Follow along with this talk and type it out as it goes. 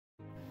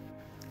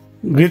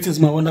Greetings,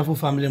 my wonderful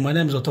family. My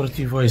name is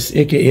Authority Voice,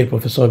 aka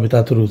Professor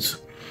Without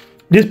Roots.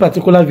 This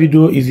particular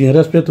video is in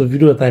respect to a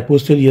video that I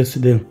posted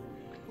yesterday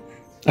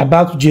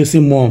about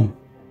Jessy mom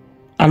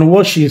and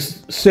what she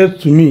said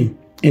to me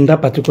in that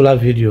particular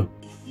video.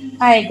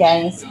 Hi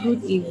guys,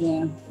 good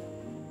evening.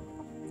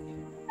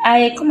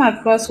 I come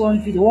across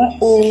one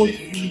old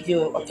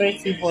video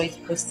Authority Voice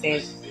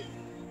posted.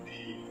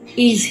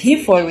 Is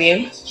he for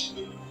real?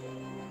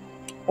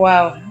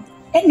 Wow.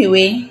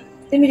 Anyway,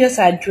 let me just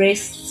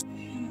address.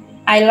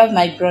 I love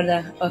my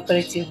brother,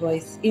 Authority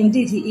Voice.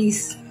 Indeed, he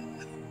is.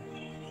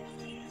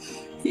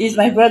 He is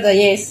my brother,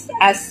 yes.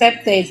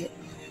 Accepted.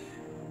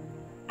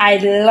 I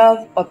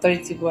love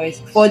Authority Voice.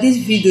 For this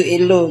video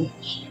alone,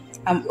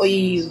 I'm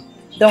owing you.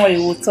 Don't worry,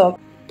 we'll talk.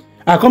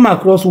 I come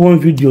across one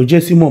video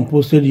Jessy mom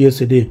posted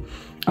yesterday,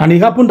 and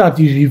it happened that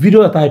it's a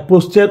video that I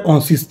posted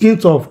on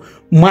 16th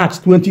of March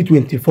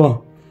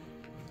 2024.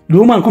 The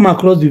woman come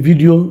across the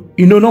video.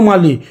 You know,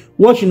 normally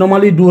what she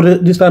normally do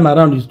this time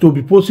around is to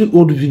be posting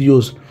old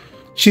videos.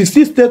 She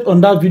still stated on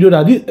that video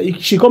that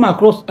she come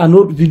across an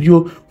old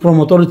video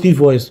from Authority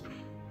Voice.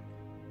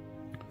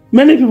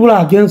 Many people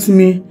are against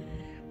me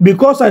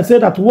because I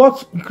said that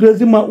what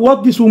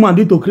this woman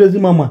did to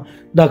Krazemama,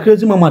 that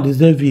Krazemama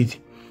deserve it.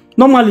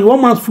 Normally,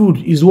 one man's food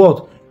is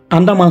what?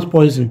 Another man's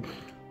poison.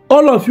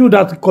 All of you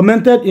that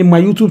commented in my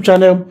YouTube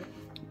channel,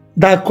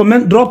 that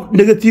drop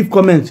negative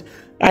comments,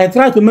 I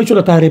try to make sure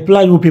that I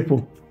reply you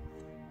people.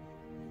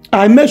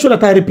 I make sure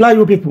that I reply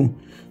you people.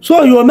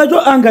 So your major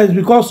anger is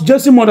because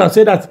Jessy mother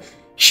said that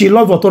she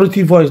loves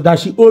Authority Voice, that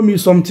she owe me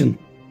something.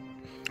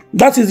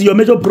 That is your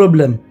major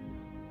problem.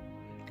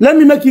 Let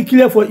me make it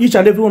clear for each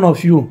and every one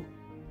of you.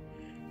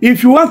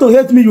 If you want to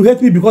hate me, you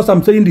hate me because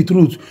I'm saying the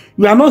truth.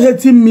 You are not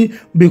hating me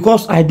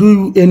because I do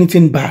you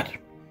anything bad.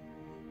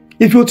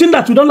 If you think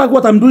that you don't like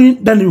what I'm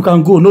doing, then you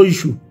can go, no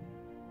issue.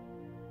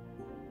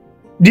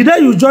 The day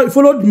you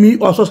followed me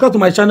or subscribe to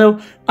my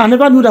channel, I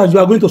never knew that you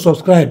are going to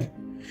subscribe.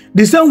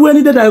 The same way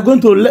any day that you're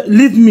going to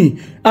leave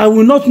me, I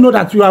will not know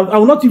that you have, I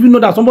will not even know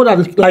that somebody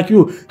that is like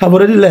you have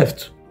already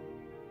left.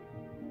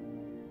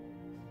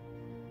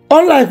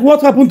 Unlike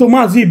what happened to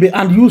Mazibe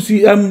and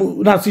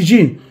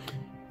Nasijin,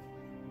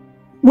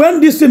 when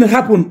this thing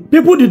happened,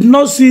 people did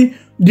not see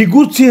the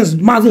good things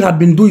Mazi had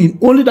been doing,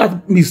 only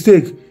that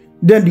mistake.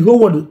 Then the whole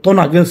world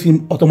turned against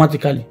him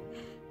automatically.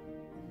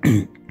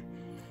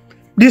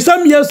 The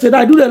same yesterday,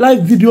 I do the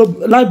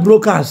live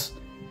broadcast.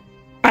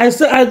 I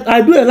said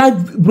I do a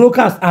live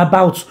broadcast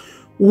about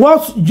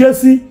what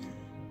Jessy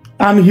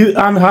and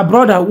her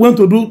brother went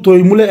to do to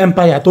Imule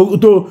Empire,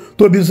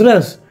 to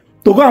business,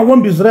 to go and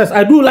win business.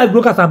 I do live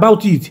broadcast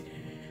about it.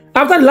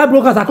 After the live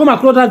broadcast, I come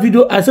across that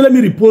video. I said, let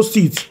me repost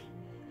it.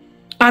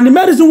 And the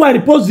main reason why I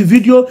repost the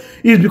video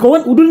is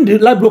because when during the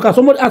live broadcast,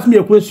 somebody asked me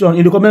a question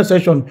in the comment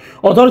section.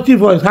 Authority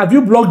Voice, have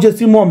you blocked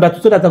Jessy mom that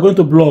you said that I'm going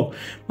to block?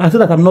 I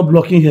said that I'm not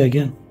blocking her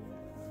again.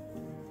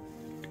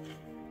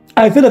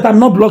 I said that I'm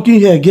not blocking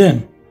her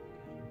again.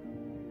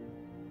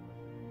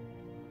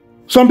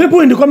 Some people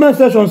in the comment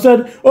section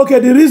said, okay,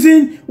 the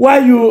reason why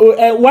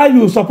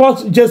you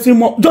support Jessy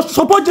mom, just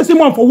support Jessy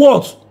mom for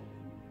what?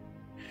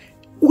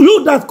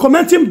 You that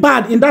commenting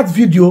bad in that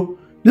video,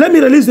 let me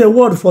release a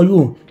word for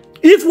you.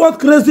 If what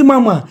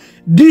Krazemama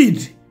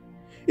did,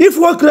 in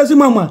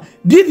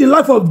the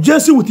life of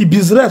Jessy with the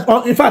business,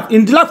 or in fact,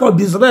 in the life of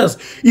business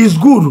is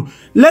good,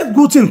 let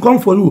good thing come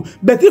for you.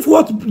 But if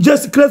what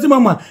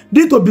Krazemama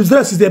did to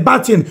business is a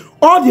bad thing,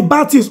 all the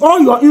bad things, all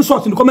your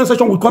insults in the comment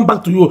section will come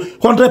back to you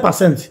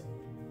 100%.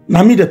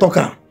 Now me the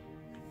talker.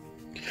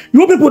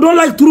 You people don't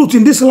like truth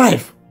in this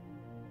life.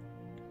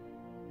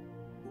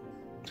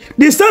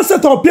 The same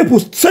set of people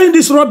saying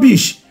this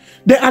rubbish.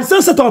 There are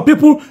some set of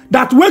people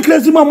that when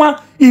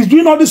Krazemama is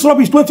doing all this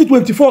rubbish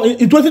 2024,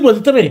 in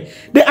 2023,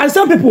 there are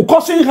some people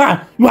cursing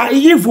her, you are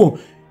evil.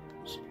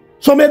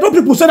 Some Edo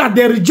people say that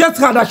they reject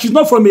her, that she's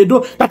not from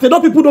Edo, that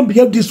Edo people don't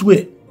behave this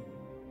way.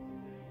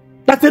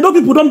 That Edo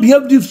people don't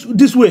behave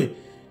this way.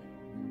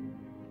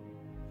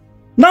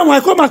 Now I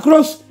come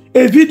across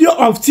a video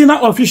of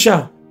Tina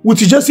Official with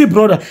Jessy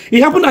brother.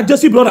 It happened that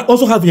Jessy brother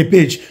also have a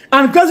page.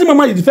 And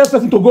Krazemama is the first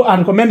person to go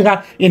and recommend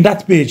her in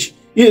that page.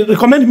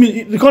 Recommend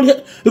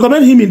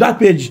him in that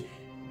page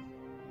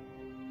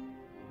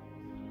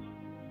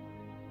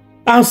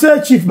and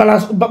say chief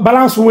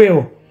balance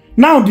well.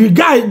 Now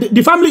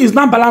the family is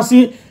now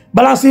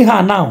balancing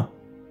her now,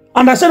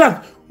 and I said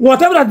that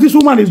whatever that this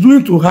woman is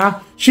doing to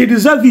her, she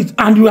deserves it,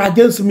 and you are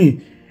against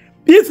me.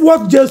 If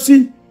what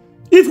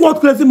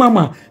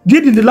Krazemama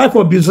did in the life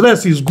of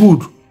business is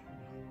good,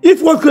 if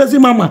what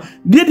Krazemama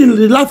did in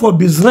the life of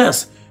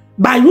business,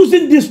 by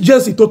using this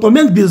Jessy to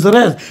torment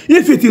business,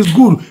 if it is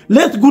good,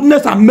 let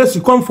goodness and mercy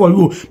come for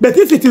you. But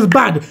if it is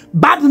bad,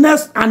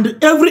 badness and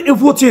every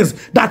evil things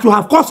that you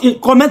have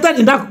commented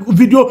in that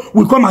video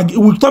will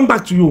come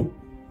back to you.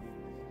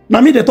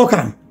 Now me the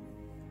talker.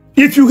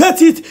 If you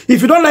hate it,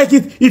 if you don't like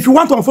it, if you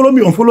want to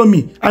unfollow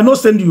me. I not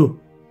send you.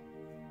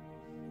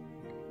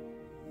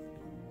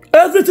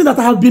 Everything that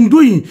I have been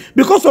doing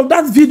because of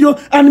that video,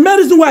 and the main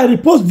reason why I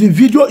repost the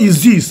video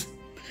is this.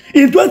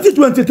 In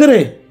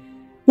 2023,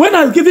 When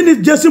I was giving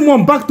it Jessy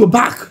mom back to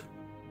back.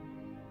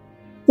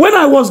 When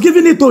I was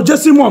giving it to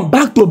Jessy mom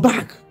back to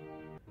back.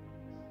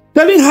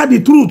 Telling her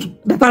the truth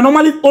that I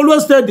normally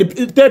always tell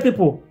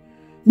people.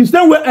 The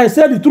same way I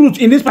said the truth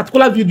in this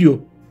particular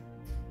video.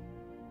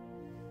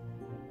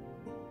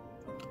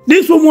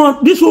 This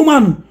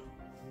woman,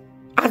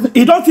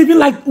 he don't even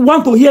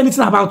want to hear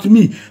anything about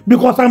me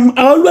because I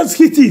always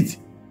hit it.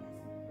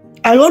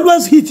 I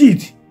always hit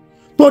it.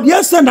 To the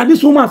extent that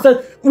this woman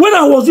said, when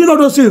I was doing all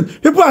those things,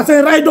 people are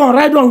saying, ride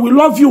on, we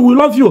love you, we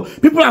love you.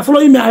 People are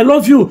following me, I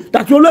love you.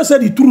 That you always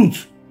said the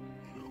truth.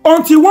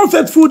 Until one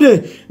fateful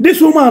day, this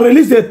woman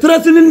released a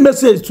threatening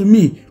message to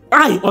me.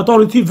 I,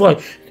 authority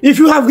voice. If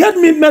you have heard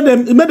me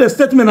made a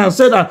statement and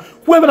said that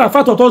whoever that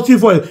fight authority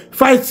voice,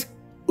 fight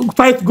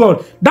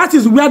God. That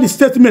is where the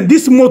statement,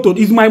 this motto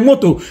is my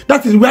motto.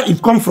 That is where it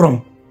comes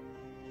from.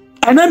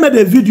 And I made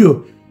a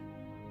video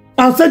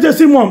and said,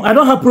 Jessy mom, I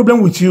don't have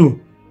problem with you.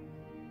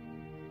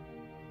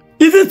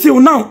 Even till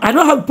now, I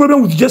don't have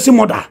problem with Jessy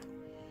mother.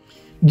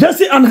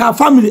 Jessy and her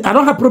family, I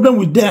don't have problem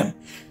with them.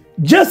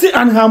 Jessy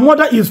and her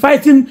mother is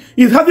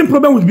having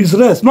problem with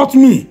business, not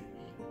me.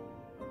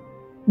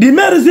 The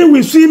main reason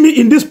we see me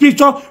in this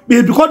picture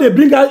is because they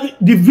bring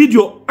the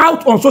video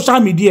out on social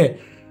media.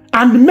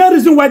 And the main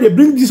reason why they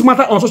bring this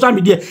matter on social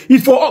media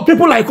is for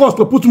people like us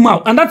to put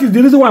mouth. And that is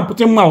the reason why I'm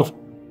putting mouth.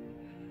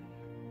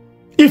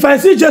 If I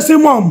see Jessy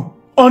mom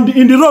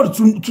in the road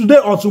today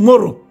or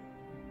tomorrow,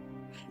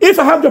 if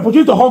I have the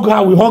opportunity to hug her,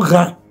 I will hug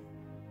her.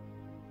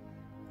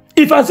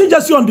 If I see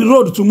Jessy on the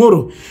road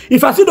tomorrow,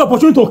 if I see the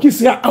opportunity to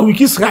kiss her, I will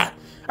kiss her.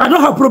 I don't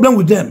have problem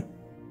with them.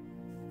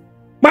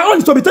 My own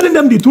is to be telling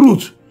them the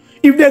truth.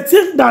 If they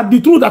think that the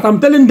truth that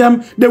I'm telling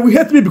them, they will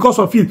hate me because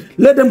of it,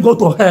 let them go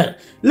to hell.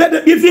 Let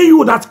them, even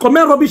you that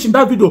comment rubbish in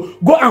that video,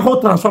 go and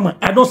hold transformer.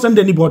 I don't send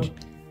anybody.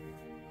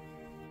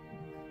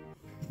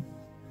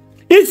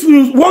 If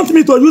you want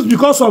me to use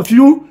because of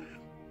your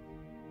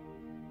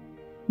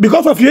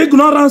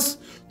ignorance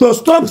to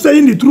stop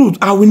saying the truth,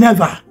 I will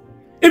never.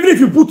 Even if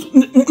you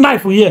put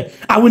knife here,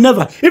 I will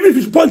never. Even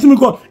if you point to me,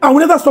 God, I will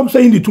never stop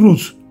saying the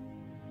truth.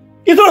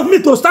 Instead of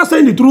me to start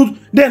saying the truth,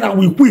 then I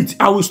will quit.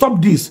 I will stop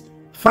this.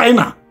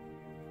 Final.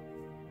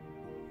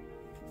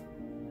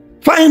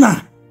 Final.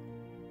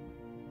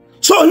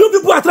 So you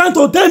people are trying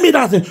to tell me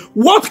that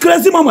what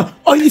Krazemama,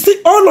 or you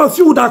see all of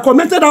you that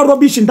commented that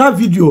rubbish in that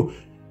video,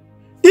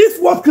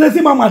 if what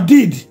Krazemama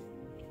did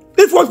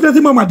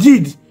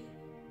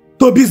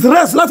to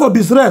business, life of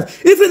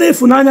business, even if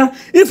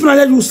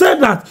Funanya, you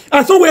said that,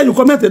 I saw where you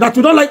commented that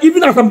you don't like,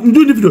 even as I'm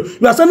doing the video,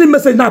 you are sending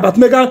message now about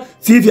Mega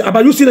TV,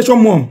 about you Jessy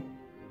mom.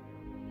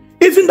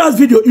 Even that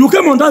video, you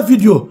came on that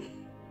video,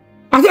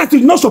 and that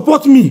did not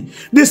support me.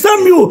 The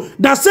same you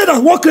that said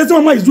that what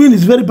Krazemama is doing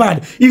is very bad.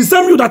 It's the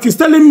same you that is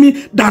telling me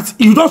that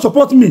you don't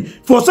support me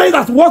for saying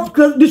that what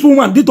this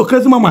woman did to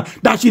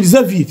Krazemama, that she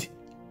deserves it.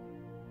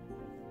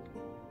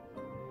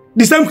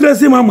 The same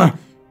Krazemama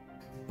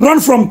run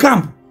from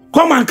camp,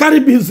 come and carry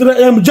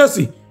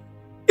Jessy.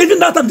 Even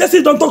that time,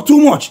 Jessy don't talk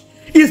too much.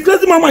 If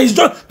Krazemama is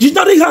just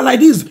jittery her like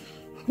this,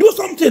 do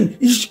something.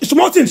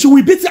 Small thing, she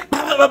will beat you.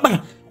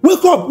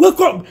 Wake up, wake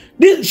up.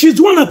 She's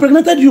the one that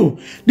impregnated you.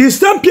 The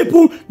same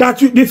people that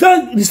you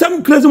defend, the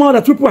same Krazemama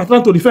that people are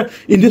trying to defend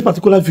in this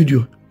particular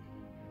video.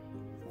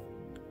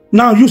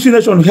 Now, UC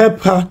Nation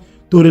help her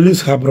to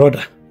release her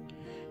brother.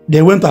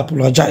 They went to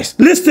apologize.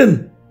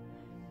 Listen,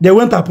 they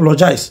went to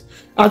apologize.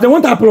 As they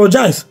went to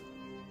apologize,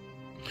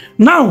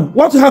 now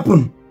what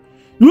happened?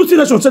 UC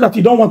Nation said that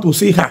he don't want to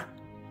see her.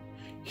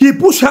 He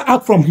pushed her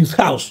out from his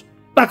house,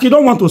 that he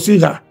don't want to see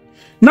her.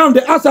 Now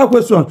they asked her a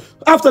question.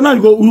 After now,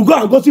 you go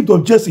and gossip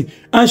to Jessy.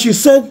 And she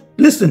said,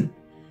 listen.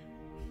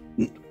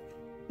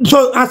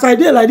 So as I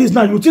did like this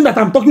now, you think that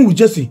I'm talking with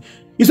Jessy.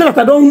 He said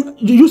that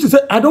you used to say,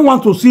 I don't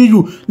want to see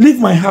you.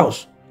 Leave my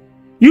house.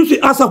 You used to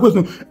ask her a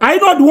question. Are you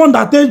not the one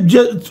that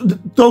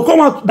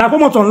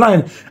come out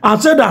online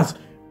and said that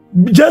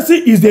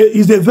Jessy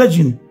is a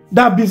virgin?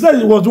 That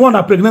Jessy was the one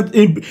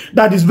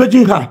that is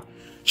virgin her.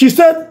 She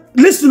said,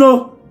 listen,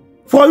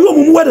 for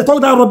you, where they talk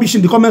that rubbish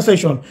in the comment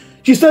section.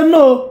 She said,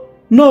 no,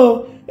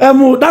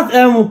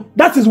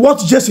 that is what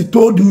Jessy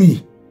told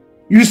me.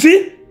 You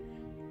see,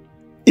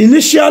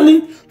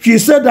 initially she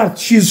said that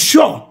she's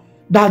sure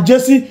that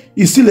Jessy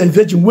is still a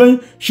virgin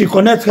when she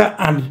connects her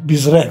and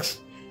Bizrex.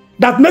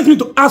 That makes me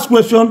to ask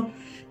question: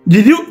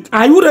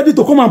 are you ready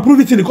to come and prove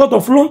it in the court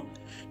of law?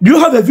 Do you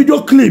have a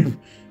video clip?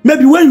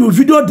 Maybe when you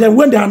video them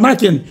when they are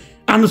knocking,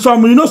 and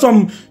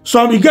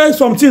you get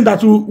something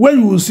that when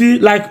you will see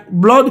like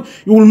blood,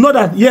 you will know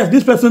that yes,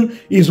 this person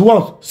is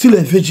what? Still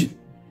a virgin.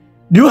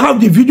 Do you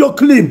have the video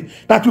clip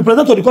that you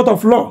present to the court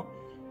of law?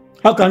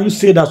 How can you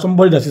say that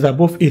somebody that is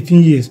above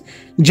 18 years,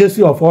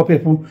 Jessy of all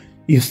people,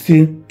 is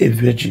still a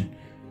virgin?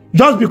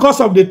 Just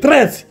because of the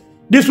threat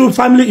this whole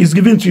family is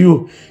giving to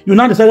you, you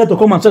now decided to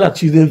come and say that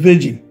she's a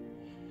virgin.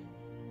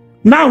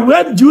 Now,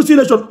 when UC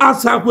Nation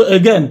asked her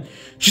again,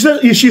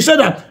 she said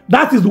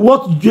that is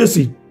what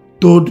Jessy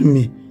told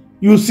me.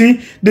 You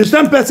see, the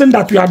same person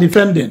that we are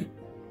defending.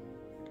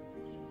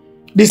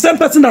 The same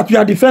person that we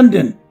are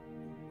defending.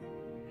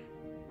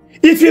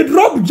 If you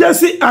drop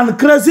Jessy and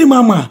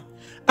Krazemama,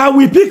 I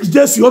will pick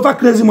Jessy over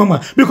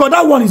Krazemama because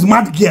that one is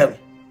mad girl.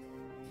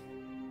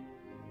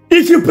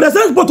 If you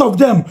present both of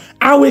them,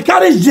 I will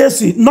carry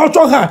Jessy,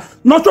 nurture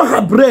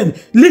her brain,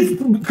 leave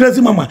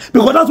Krazemama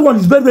because that one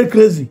is very, very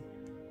crazy.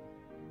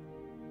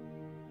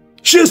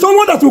 She is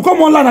someone that will come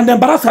online and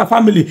embarrass her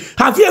family.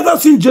 Have you ever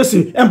seen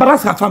Jessy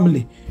embarrass her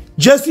family?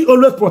 Jessy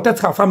always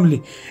protects her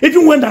family.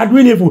 Even when they are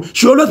doing evil,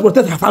 she always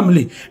protects her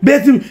family.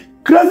 But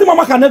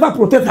Krazemama can never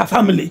protect her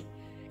family.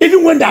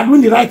 Even when they are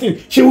doing the right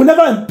thing, she will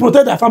never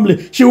protect her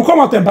family. She will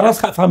come out to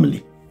embarrass her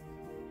family.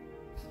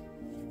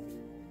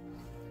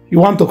 You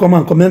want to come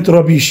and comment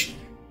rubbish?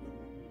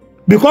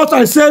 Because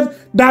I said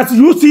that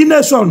UC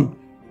Nation,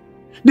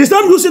 the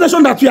same UC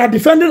Nation that you are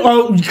defending,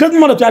 or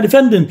Krazemama that you are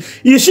defending,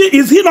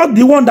 is he not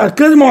the one that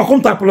Krazemama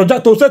come to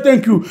apologize to say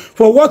thank you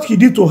for what he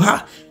did to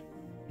her?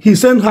 He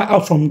sent her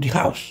out from the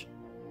house.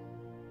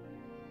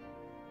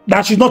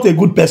 That she's not a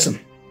good person.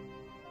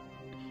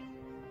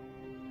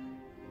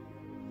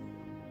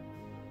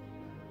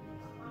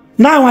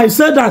 Now I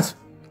said that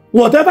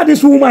whatever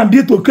this woman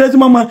did to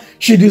Krazemama,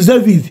 she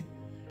deserves it.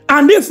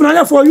 And this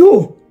is for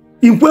you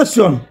in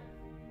question.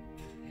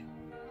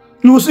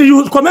 You see,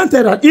 you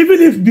commented that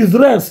even if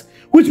Bizres,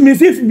 which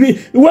means if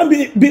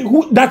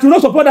that you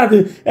not support that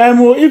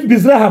if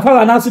Bizres have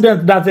had an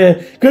accident that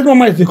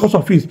Krazemama is the cause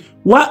of it,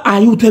 why are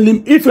you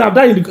telling, if you have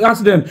died in the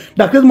accident,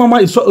 that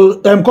Krazemama is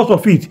cause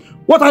of it?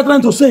 What are you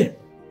trying to say?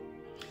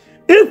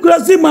 If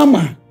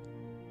Krazemama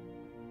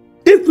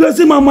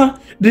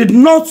did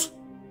not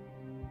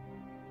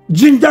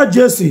ginger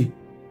Jessy,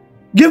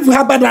 give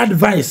her bad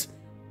advice,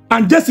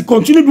 and Jessy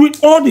continue doing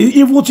all the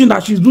evil thing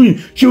that she's doing,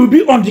 she will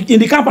be in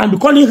the camp and be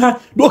calling her,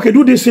 okay,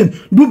 do this thing,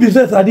 do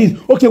business like this,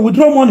 okay,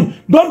 withdraw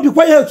money, don't be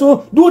quiet,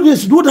 so do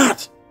this, do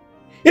that.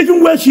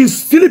 Even when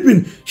she's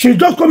sleeping, she's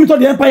just coming to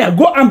the empire,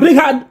 go and bring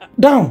her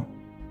down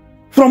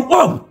from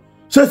up.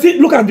 So see,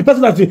 look at the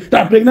person that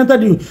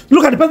impregnated you,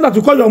 look at the person that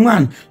you call your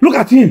man, look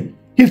at him,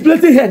 he's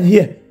placing head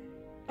here,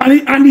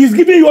 and he's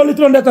giving you only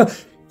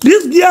 300,000.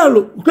 This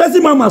girl,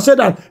 Krazemama, said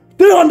that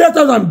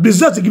 300,000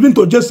 business given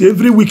to Jessy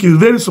every week is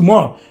very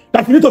small.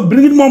 That you need to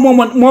bring in more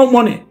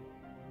money.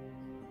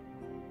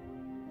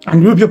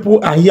 And you people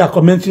are here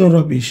commenting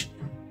rubbish.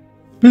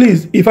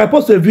 Please, if I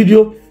post a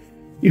video,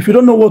 if you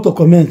don't know what to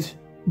comment,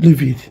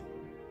 leave it.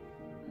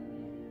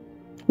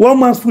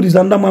 One man's food is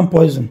another man's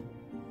poison.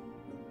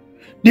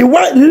 The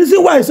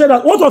reason why I said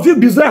that, what of you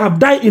business have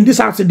died in this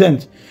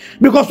accident?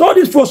 Because all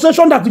this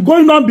frustration that is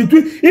going on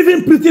between,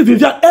 even Pretty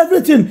Vivian,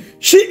 everything,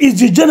 she is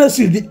the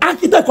genesis, the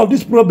architect of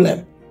this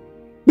problem.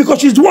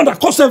 Because she's the one that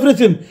caused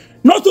everything.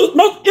 Not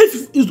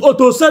if it's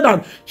to say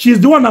that she's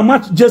the one that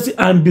matched Jessy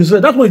and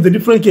business. That's what is the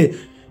different case.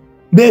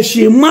 But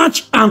she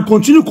matched and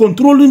continue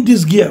controlling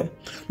this girl.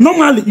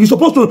 Normally, you're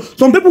supposed to,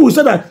 some people will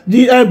say that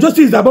the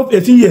Jessy is above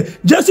 18 years.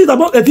 Jessy is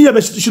above 18 years,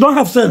 but she don't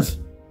have sense.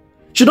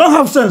 She don't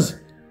have sense.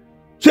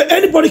 So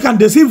anybody can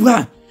deceive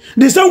her.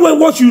 The same way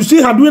what you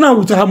see her doing now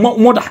with her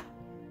mother.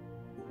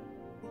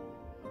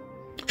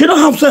 She don't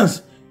have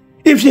sense.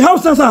 If she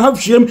has sense and have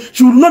shame,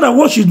 she will know that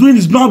what she's doing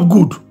is not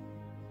good.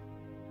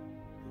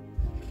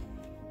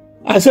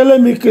 I said,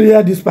 let me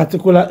clear this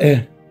particular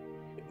air.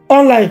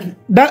 Unlike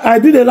that, I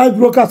did a live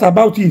broadcast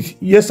about it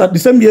yesterday, the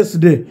same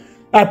yesterday.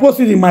 I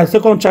posted in my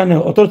second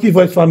channel, Authority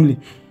Voice Family.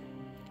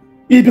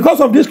 It's because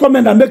of this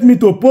comment that make me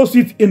to post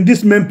it in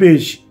this main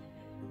page.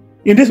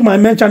 In this my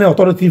main channel,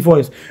 Authority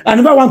Voice. I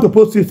never want to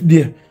post it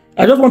there.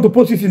 I just want to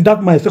post it in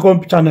that my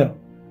second channel.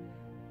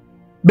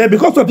 But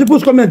because of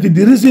people's comment,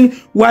 the reason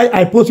why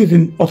I post it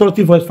in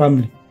Authority Voice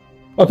Family,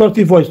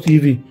 Authority Voice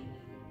TV.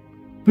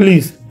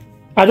 Please,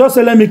 I just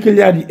say let me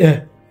clear the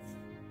air.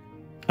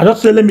 I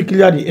just say let me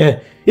clear the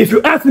air. If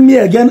you ask me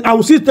again, I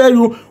will still tell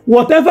you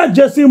whatever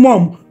Jessy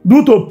mom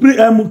do to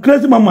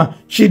Krazemama,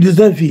 she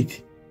deserves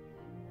it.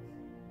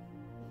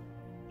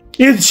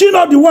 Is she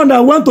not the one that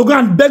want to go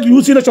and beg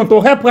UC Nation to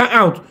help her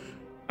out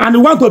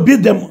and want to beat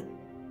them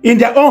in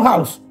their own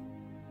house?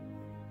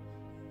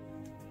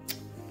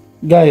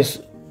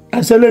 Guys,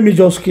 I said let me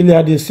just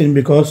clear this thing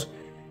because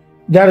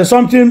there is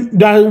something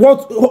that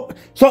what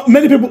so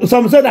many people,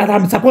 some say that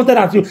I'm disappointed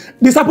at you.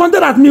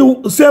 Disappointed at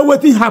me, say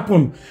what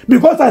happened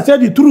because I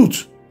said the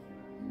truth.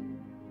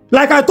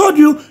 Like I told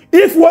you,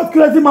 if what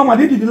Krazemama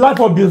did in the life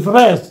of this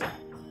rest,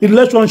 the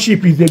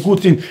relationship is a good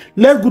thing.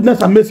 Let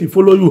goodness and mercy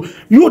follow you.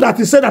 You that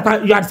you said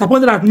that you are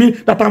disappointed at me,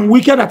 that I'm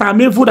wicked, that I'm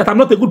evil, that I'm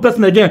not a good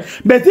person again.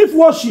 But if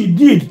what she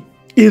did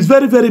is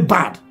very, very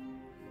bad,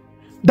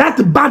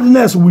 that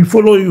badness will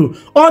follow you.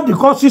 All the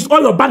causes,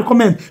 all your bad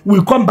comments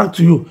will come back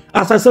to you.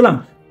 As I said,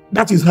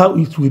 that is how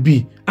it will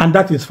be. And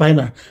that is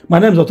final. My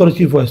name is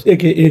Authority Voice,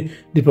 aka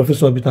the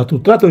Professor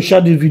Bitatu. Try to share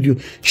this video.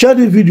 Share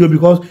this video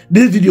because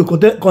this video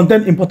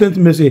contain important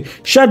message.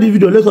 Share this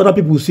video. Let other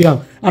people see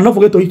them. And don't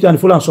forget to hit the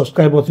follow and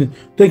subscribe button.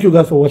 Thank you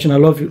guys for watching. I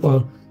love you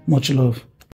all. Much love.